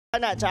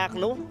Na,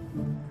 CH4KNU?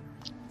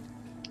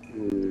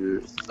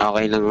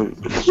 Okay lang.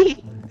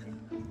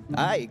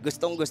 Ay,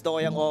 gustong-gusto ko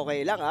yung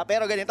okay lang ha.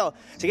 Pero ganito,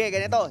 sige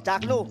ganito,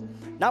 CH4KNU,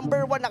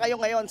 number 1 na kayo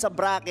ngayon sa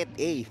bracket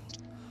A.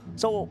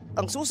 So,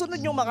 ang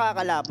susunod nyo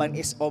makakalaban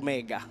is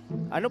Omega.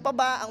 Ano pa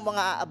ba ang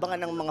mga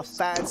aabangan ng mga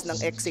fans ng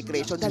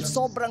Execration? Dahil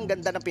sobrang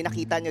ganda ng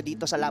pinakita nyo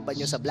dito sa laban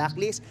nyo sa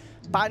Blacklist.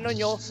 Paano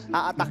nyo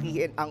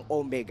aatakihin ang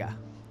Omega?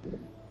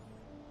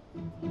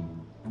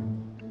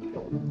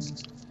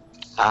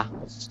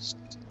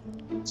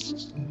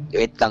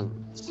 Wait lang.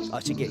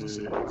 O sige,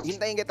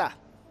 hintayin kita.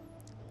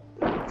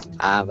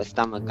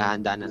 Basta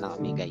maghahanda na lang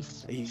kami,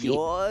 guys.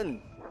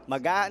 Ayun.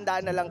 Maghahanda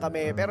na lang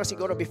kami. Pero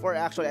siguro before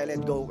actually I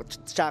let go,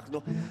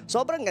 CH4KNU,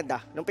 sobrang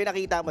ganda nung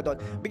pinakita mo doon.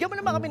 Bigyan mo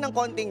naman kami ng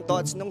konting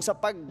thoughts nung sa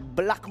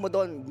pag-block mo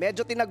doon.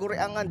 Medyo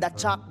tinagurian ang the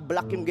Chuck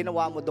block yung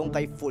ginawa mo doon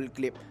kay Full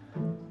Clip.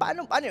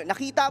 Paano yun?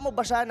 Nakita mo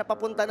ba siya na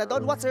papunta na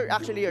doon? What's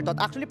actually your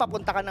thought? Actually,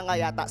 papunta ka na nga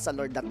yata sa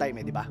Lord that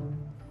time, di ba?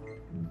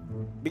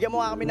 Bigyan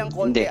mo nga kami ng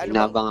konti. Hindi,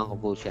 inabangan ko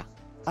po siya.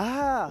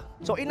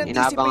 So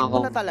in-anticipate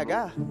mo na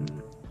talaga.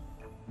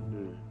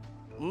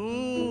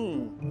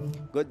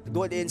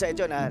 Good insight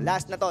yun ha.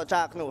 Last na to,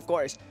 CH4KNU, of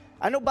course.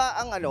 Ano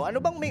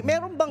bang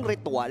meron bang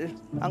ritual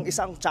ang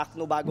isang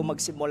CH4KNU bago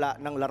magsimula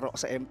ng laro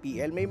sa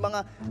MPL?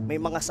 May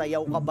mga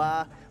sayaw ka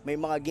ba? May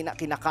mga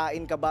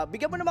kinakain ka ba?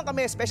 Bigyan mo naman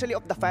kami, especially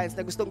of the fans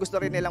na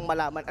gustong-gusto rin nilang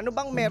malaman. Ano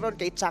bang meron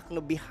kay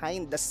CH4KNU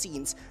behind the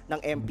scenes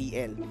ng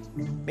MPL?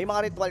 May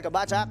mga ritual ka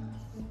ba, Chak?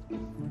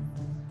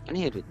 Ano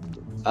yung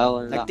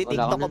ritual?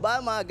 Nagtitiktok ka ba,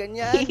 mga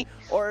ganyan?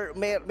 Or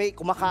may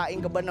kumakain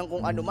ka ba ng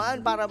kung ano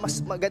man para mas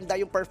maganda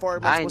yung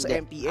performance mo sa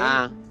MPL?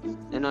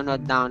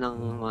 Nanonood na ako ng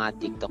mga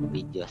TikTok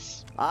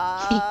videos.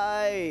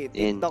 Ay,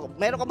 TikTok.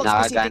 Meron ka bang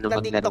specific na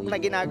TikTok na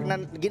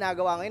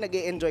ginagawa ngayon?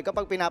 Nag-i-enjoy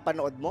kapag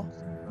pinapanood mo?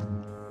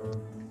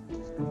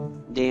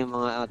 Hindi, yung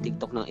mga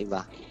TikTok ng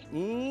iba.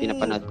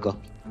 Pinapanood ko.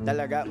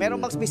 Talaga?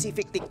 Meron bang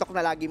specific TikTok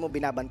na lagi mo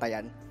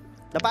binabantayan?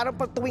 Na parang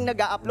pag tuwing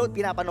nag-upload,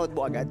 pinapanood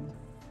mo agad?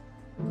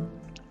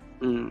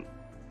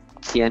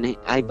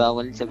 Ay,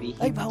 bawal sabihin.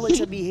 Ay, bawal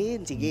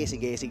sabihin. Sige.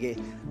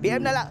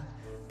 PM na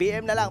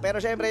lang. Pero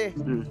syempre,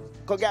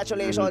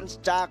 congratulations,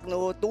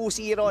 CH4KNU.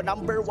 2-0,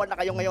 number 1 na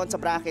kayo ngayon sa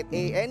bracket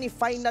A. Any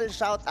final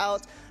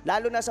shoutouts,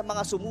 lalo na sa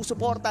mga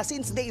sumusuporta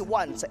since day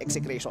 1 sa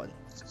Execration?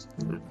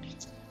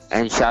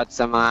 And shout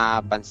sa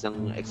mga fans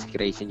ng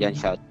Execration dyan.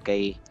 Shout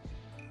kay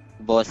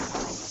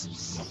Boss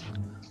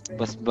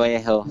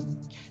Boyeho.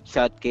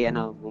 Shout kay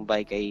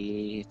Mumbai, kay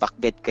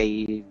Pakbet,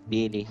 kay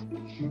Billy.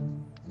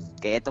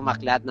 Kaya ito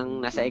lahat ng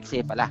nasa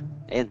XA pala.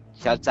 Ayun,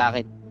 shout sa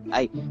akin.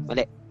 Ay,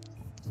 mali.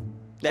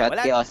 Shout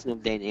kay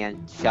Osnub din. Ayan.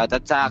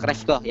 Shoutout sa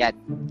crush ko. Yan.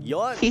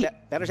 Yun.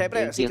 Pero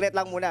syempre, secret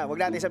lang muna.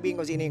 Huwag natin sabihin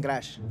kung sino yung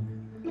crush.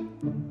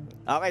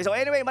 Okay, so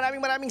anyway,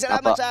 maraming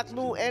salamat,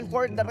 CH4KNU, and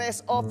for the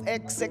rest of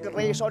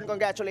Execration,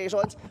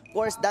 congratulations. Of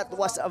course, that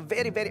was a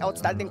very, very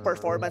outstanding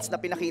performance na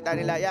pinakita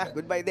nila. Yeah,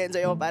 goodbye din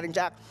sa'yo, paring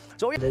Jack.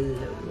 So,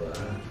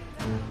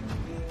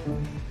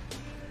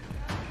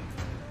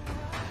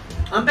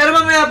 pero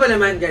mamaya pa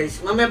naman, guys.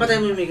 Mamaya pa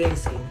tayo mamigay ng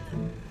skin.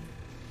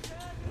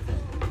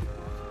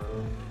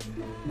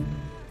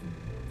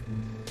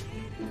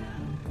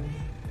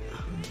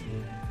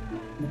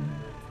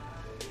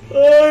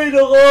 Ay,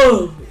 nako!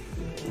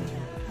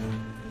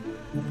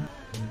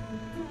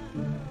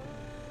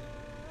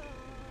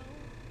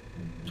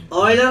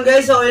 Okay lang,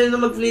 guys. Okay lang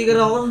na mag-flicker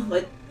ako.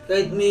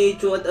 Kahit may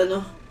chuat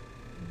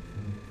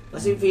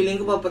Kasi feeling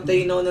ko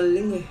papatayin ako ng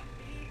Ling eh.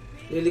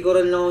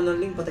 Lilikuran lang ako ng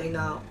Ling, patayin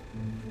na ako.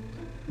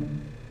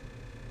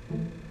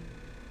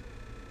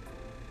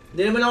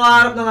 Hindi naman ako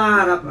harap.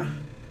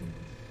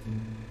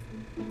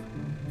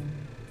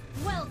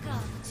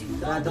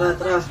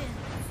 Tara.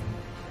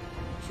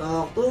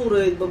 Sakto,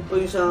 red bag pa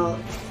yung sa...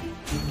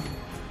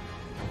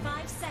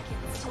 5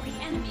 seconds till the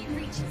enemy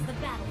reaches the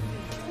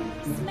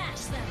battlefield.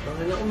 Smash them.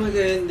 Pangala ko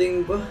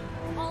mag-ending ba?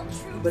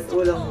 Ba't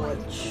walang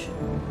watch?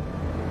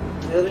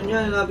 Meron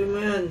yan, hanapin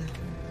mo yan.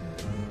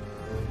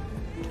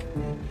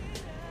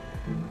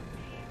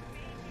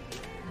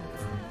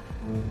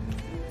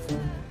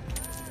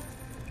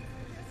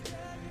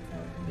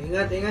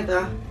 Ingat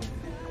ha.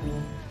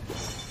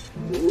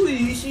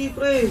 Uy, easy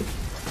pre.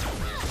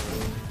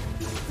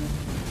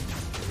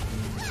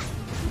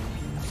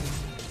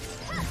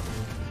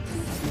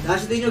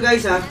 Lasitin nyo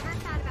guys ha.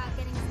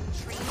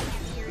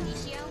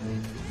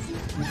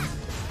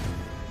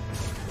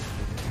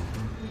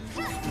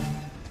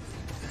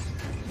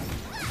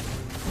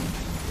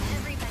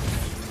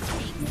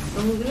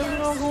 Ang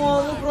ginagawa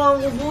mo,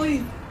 Franco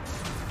boy.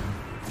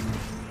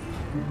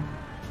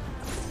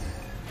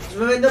 Mas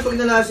maganda pag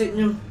nalasit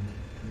nyo.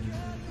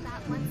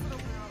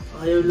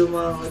 Ayaw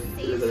lumakad.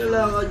 Talaga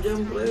lalakad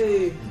dyan,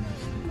 pre.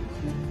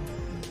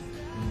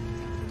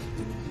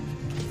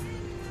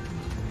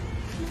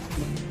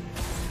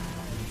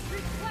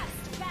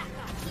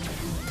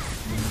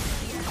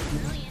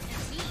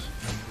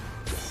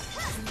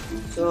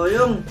 So,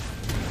 yung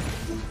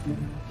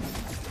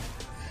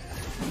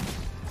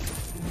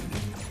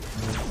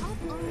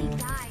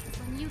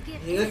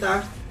ingat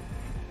ha.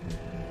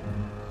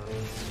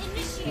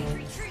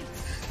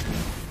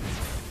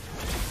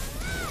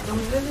 Ang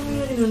ganda mo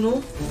yun,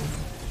 ano?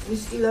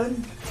 Miskilan.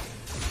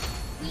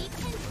 We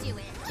can do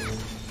it.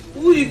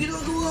 Uy,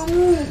 ginagawa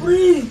mo,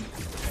 pre!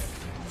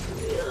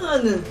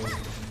 Ayan.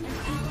 An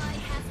ally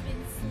has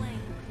been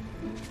slain.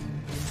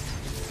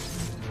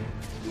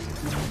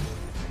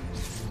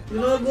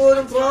 Ginagawa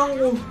ng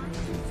Franco. I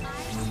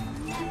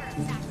never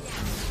back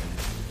down.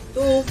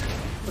 Ito,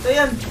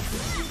 patayan.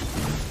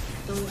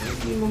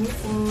 Hindi mo na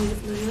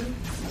yan.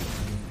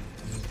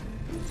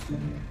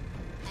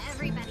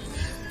 Everybody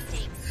makes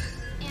mistakes,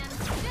 and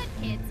good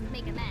kids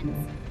make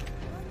amends.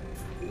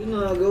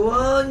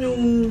 Ginagawa nyo.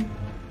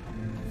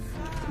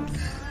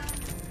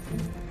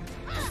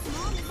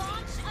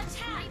 Launch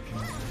attack.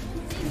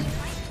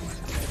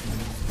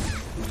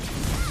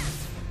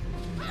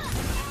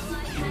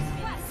 Ally has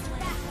quest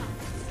backup.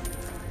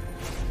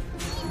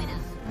 Keep it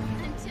up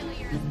until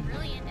you're as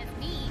brilliant as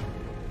me.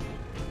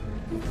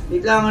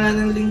 Wait lang, wala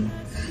ng link.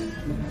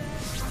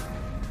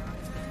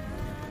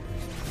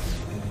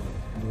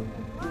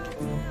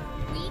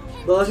 We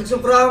can Basig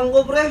sa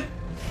Franco, pre.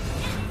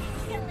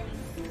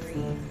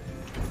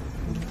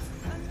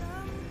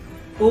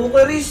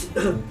 Pokeris.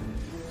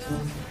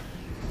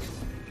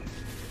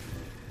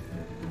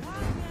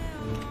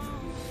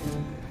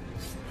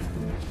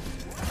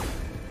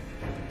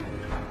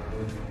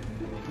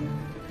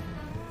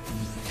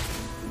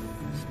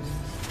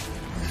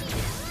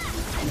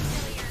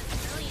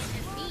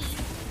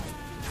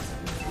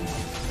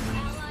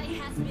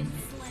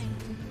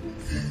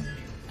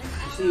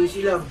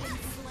 Sisi lang.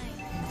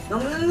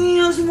 Nang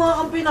nangyayari sa mga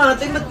kampi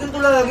natin, ba't ganito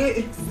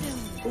lagi?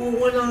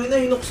 Oo lang ina,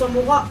 hinok sa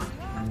mukha.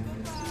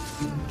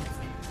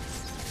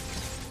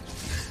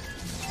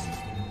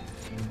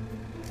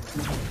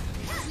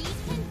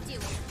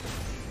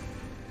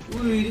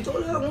 Uy, dito ka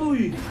lang,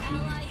 uy.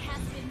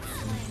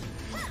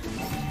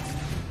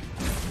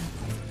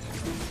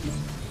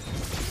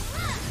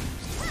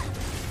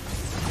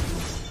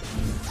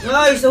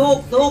 Nice,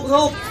 nahuk.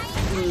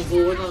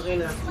 Buwan na kayo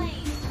na.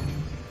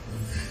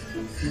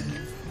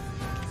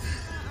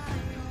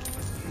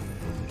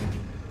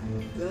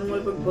 Ganun mo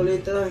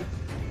ipagbalita eh.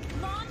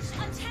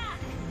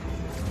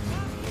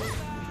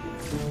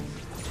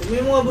 Huwag mo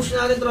yung mga bush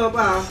natin,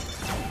 tropa ha.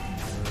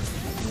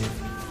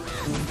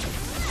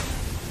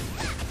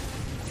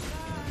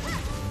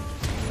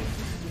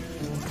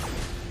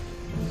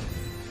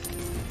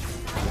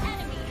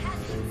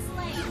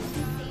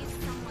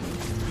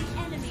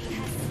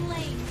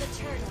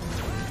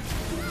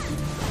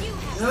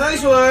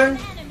 Nice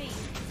one!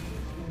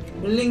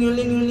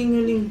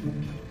 Yuling.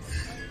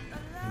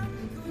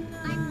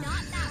 I'm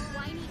not that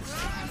whiny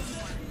girl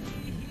anymore.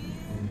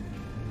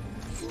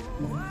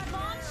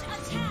 Launch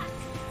attack.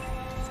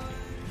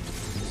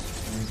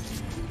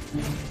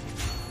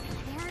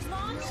 There's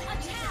launch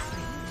attack.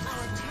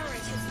 Our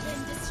turret has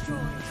been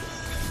destroyed.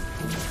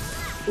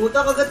 Puta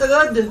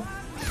kagat-agad.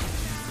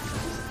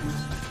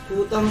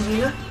 Putang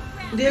ina.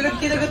 Hindi agad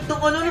kinagat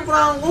ng ano ni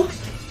Franco.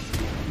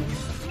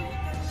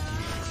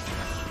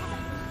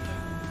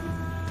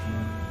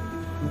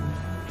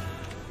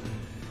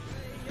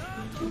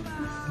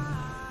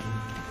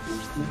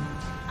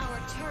 Our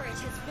turret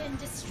has been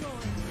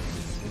destroyed.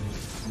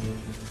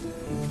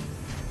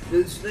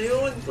 Builds na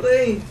yun,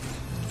 pre.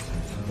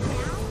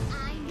 Now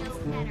I know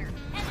better.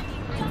 Enemy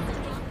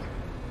raised.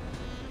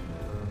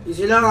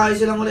 Easy lang,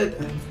 ayos lang ulit.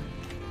 I'm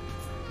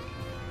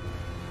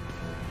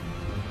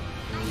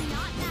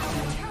not now.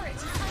 Our turret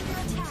is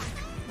under attack.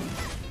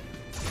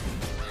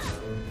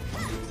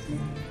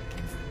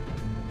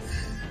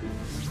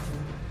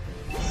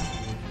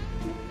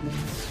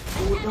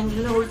 Putang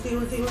ina, ulti.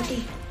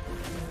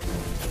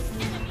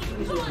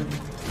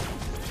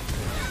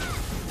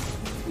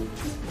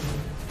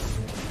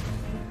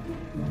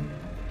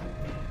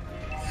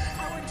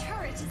 Our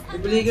turret is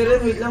under Ibili ka rin,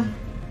 wait lang.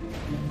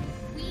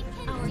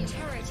 Our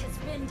turret has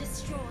been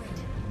destroyed.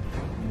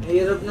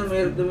 Mahirap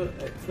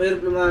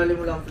lumalim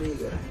mo lang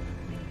flicker.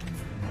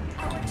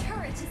 Our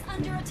turret is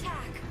under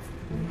attack.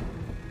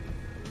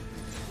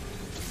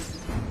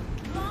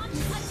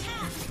 Launch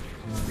attack.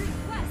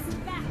 Request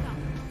backup.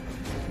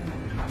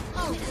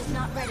 Oh, is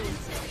not ready.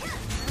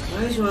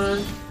 Nice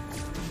one.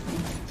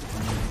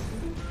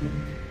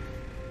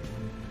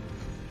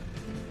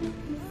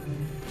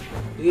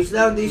 Diis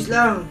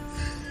lang.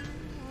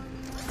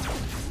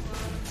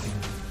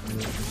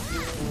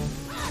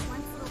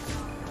 Once a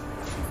little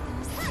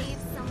gonna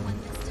save someone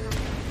this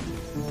time.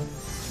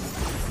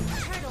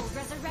 Turtle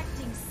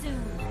resurrecting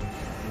soon.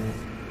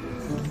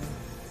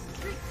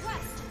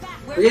 Request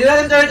backup. Pagyan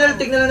natin turtle,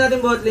 tignan lang natin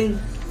bot lane.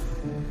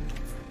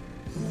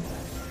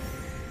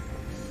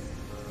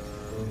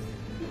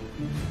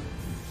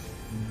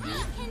 We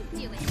can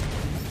do it.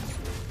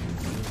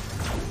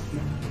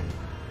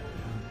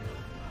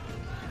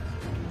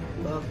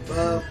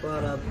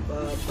 Para.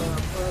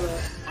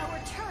 Our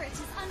turret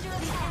is under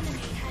attack.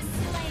 Enemy has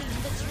slain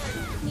the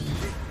turtle.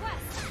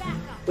 Request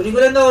backup. Kunin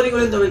ko lang to,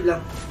 wait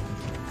lang.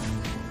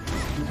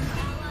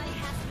 Ally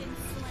has been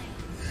slain.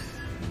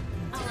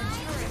 Our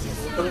turret is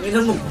Ang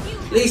ina mo,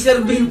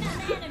 laser beam. enemy.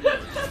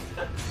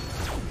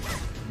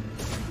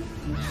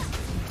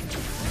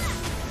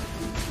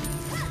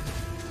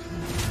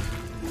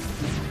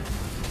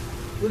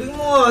 Guling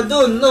mo nga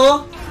dun,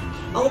 no?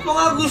 Ako pa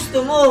nga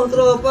gusto mo,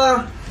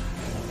 tropa.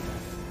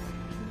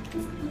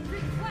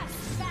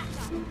 Request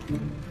backup.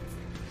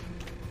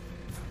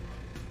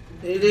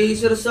 May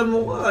laser sa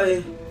mukha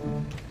eh.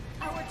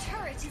 Our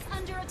turret is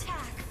under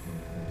attack.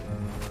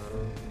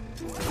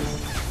 We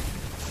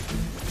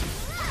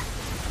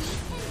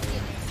can do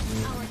it.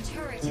 Our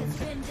turret has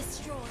been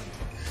destroyed.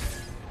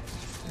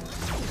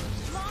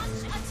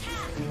 Launch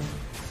attack.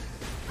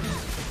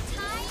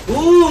 Time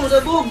Boom!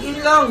 Sabog!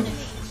 Yun lang!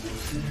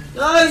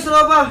 Nice,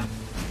 tropa!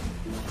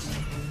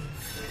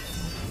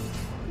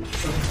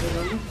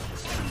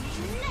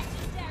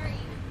 necessary.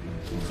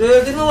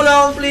 Swerte mo, wala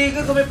akong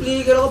flicker. Kung may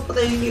flicker ako,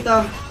 patayin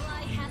kita.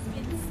 Ally has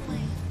been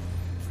slain.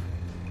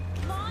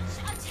 Launch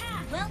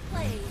attack. Well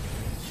played.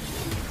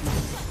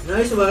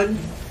 Nice one.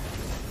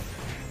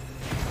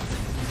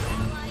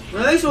 Ally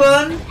Nice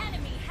one!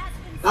 enemy has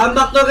been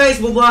Comeback to guys,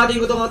 bubuhatin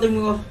ko tong ating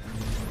mo.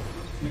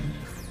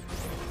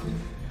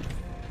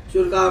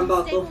 Sure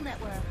comeback to. stable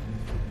network.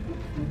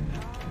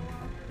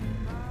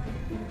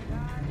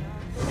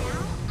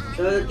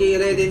 Sa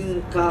kire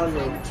din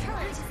Carlo.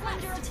 Turret is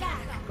under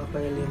attack.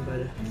 Kapayalin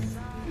pala.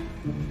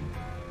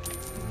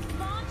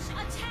 Launch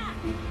attack.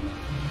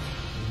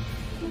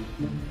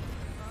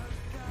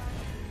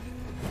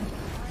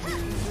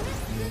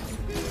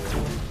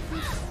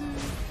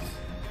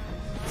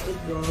 Ay,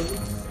 gago.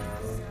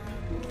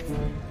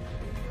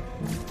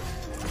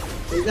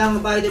 Wait lang,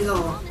 mapaitim lang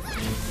ako.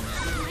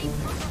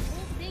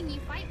 Thing you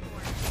fight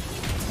for.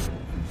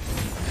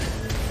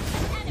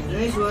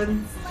 Nice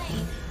one.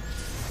 Slain.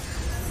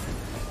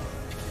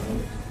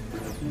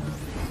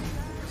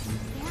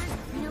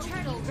 No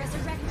turtle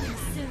resurrecting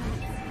soon.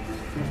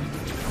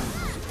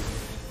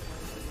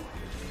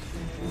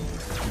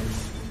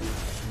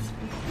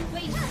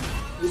 Wait.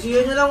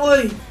 Bisiyan nyo lang,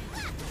 oy.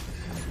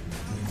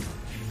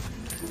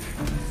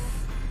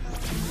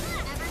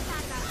 Never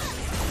back up.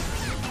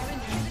 Our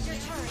inhibitor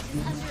turret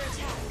is under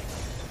attack.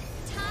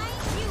 Time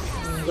you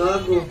have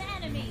Gago. slain an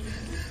enemy.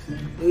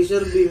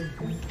 Laser beam.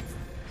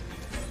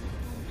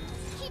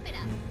 Keep it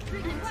up.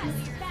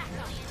 Request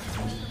backup.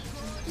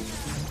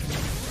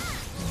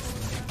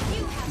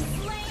 You have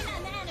slain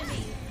an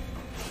enemy.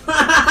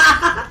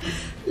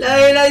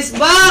 Layla is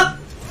back!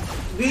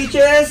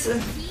 Bitches!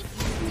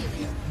 We can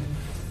do it.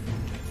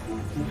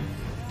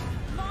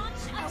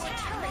 Launch attack. Our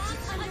turret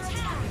is under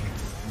attack.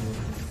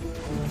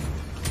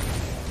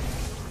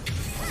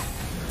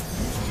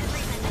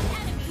 An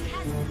enemy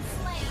has been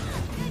slain.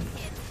 Good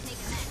kids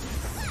take amends.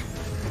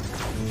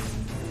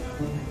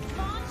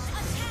 Launch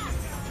attack.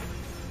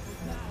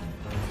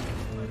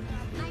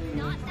 I'm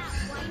not that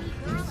whiny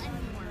girl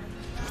anymore.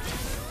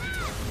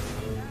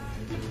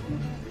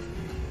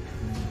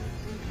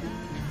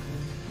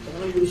 Saka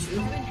nang bilis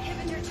nyo. Our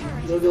inhibitor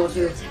turret is Lodo under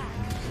kasi. attack.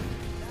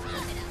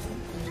 Keep it up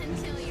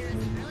until you're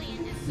as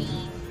brilliant as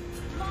me.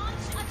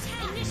 Launch attack.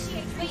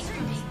 Initiate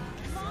retreat.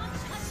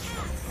 Launch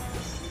attack.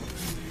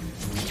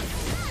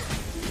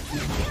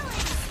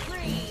 Killing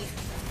spree.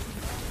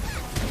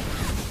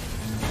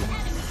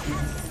 Enemy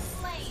has been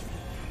slain.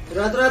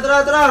 Tara, tara, tara,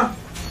 tara!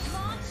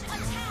 Launch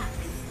attack.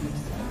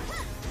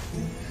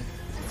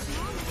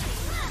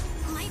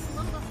 Might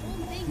blow the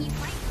whole thing you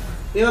fight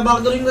for. Kaya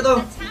backdoorin ko to.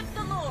 Attack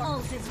the Lord.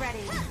 Ult is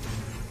ready.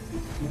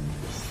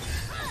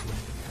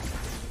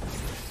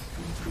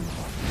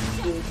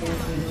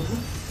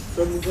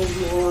 Sabi ko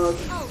mukha.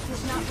 Ult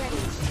is not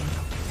ready.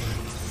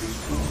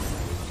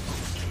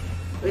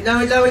 Wait lang,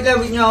 wait lang, wait lang.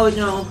 Wait nyo ako, wait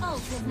nyo ako.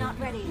 Ult is not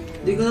ready.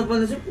 Hindi ko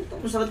napansin. Puta,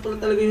 masakit pala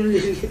talaga yung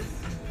lili.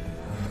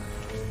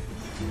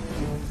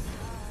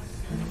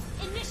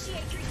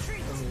 Initiate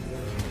retreat.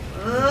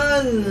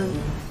 An?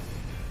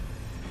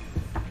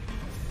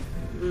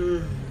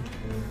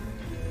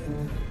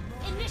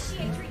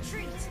 Initiate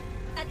retreat.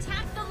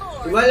 Attack the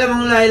Lord. Diba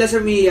lamang Layla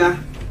sa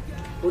Mia?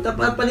 Puta,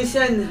 papanis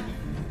yan.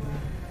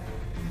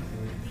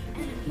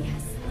 Enemy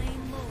has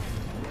slain Lord.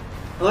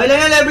 Okay lang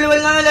yan, level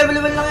 1 lang yan, level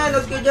 1 lang yan.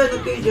 Huwag kayo dyan,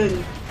 huwag kayo dyan.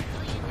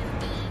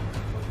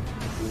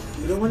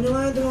 Tulungan nyo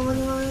nga yan, tulungan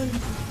nyo nga yan.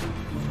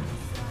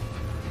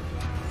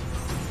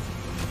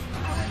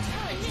 Our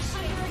turret is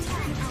under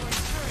attack. Our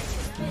turret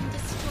has been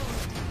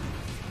destroyed.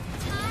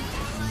 Time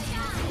ally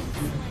has been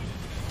slain.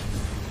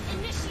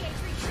 Initiate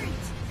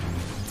retreat.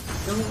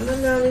 Ang ano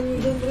namin nyo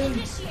dyan, bro?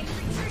 Initiate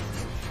retreat.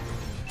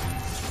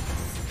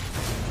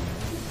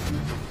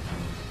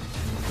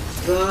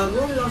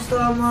 Gago, lakas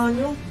tama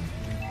nyo.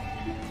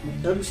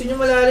 Sabi gusto nyo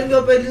malalim, di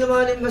ba pwede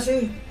lumalim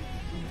kasi.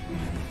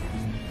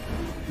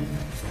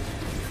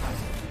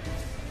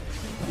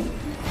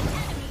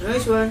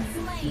 Nice one.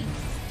 Slain.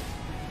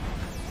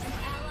 An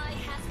ally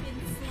has been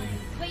slain.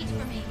 Wait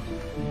for me.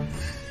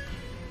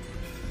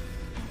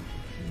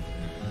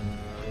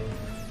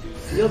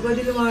 Di ba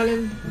pwede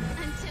lumalim?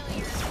 Until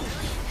you're as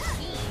brilliant as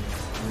me.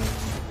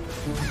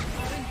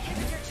 Our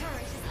inhibitor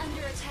turret is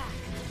under attack.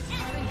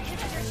 Our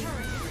inhibitor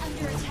turret is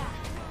under attack.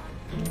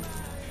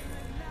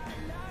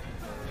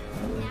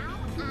 Now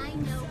I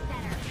know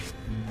better.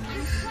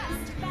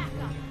 Request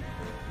backup.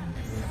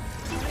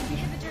 Our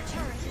inhibitor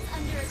turret is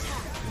under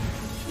attack.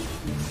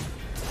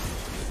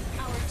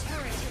 Our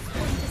turret has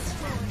been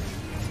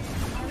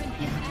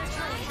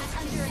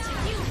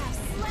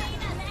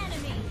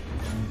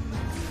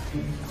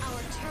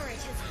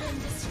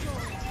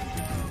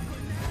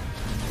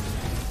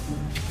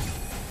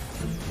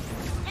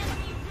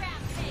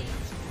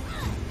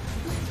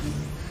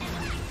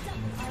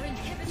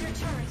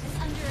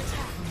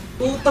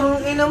Putang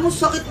ina mo,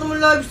 sakit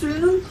naman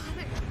lifesteal nun.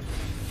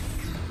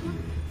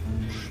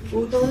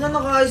 Putang na,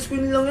 naka-ice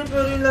queen lang yun,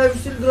 pero yung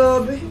lifesteal,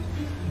 grabe.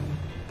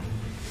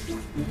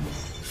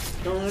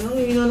 Tangin ang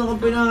hina ng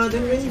kampi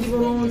natin, men. Hindi pa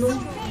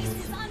marunong.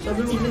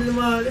 Sabi mo din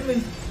lumalim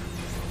eh.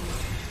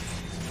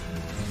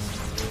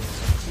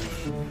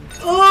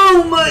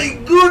 Oh my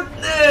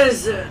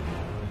goodness!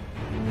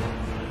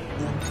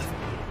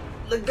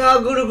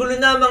 Nagkagulo-gulo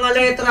na mga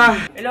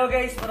letra. Hello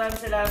guys, maraming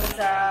salamat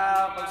sa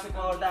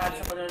pagsuporta at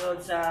sa panonood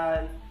sa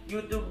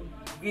YouTube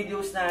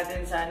videos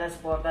natin. Sana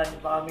supportan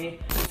niyo pa kami.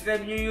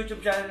 Subscribe niyo yung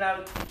YouTube channel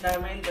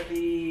namin,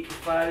 pati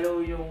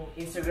follow yung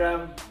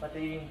Instagram,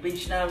 pati yung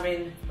page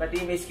namin,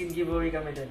 pati may skin giveaway kami din.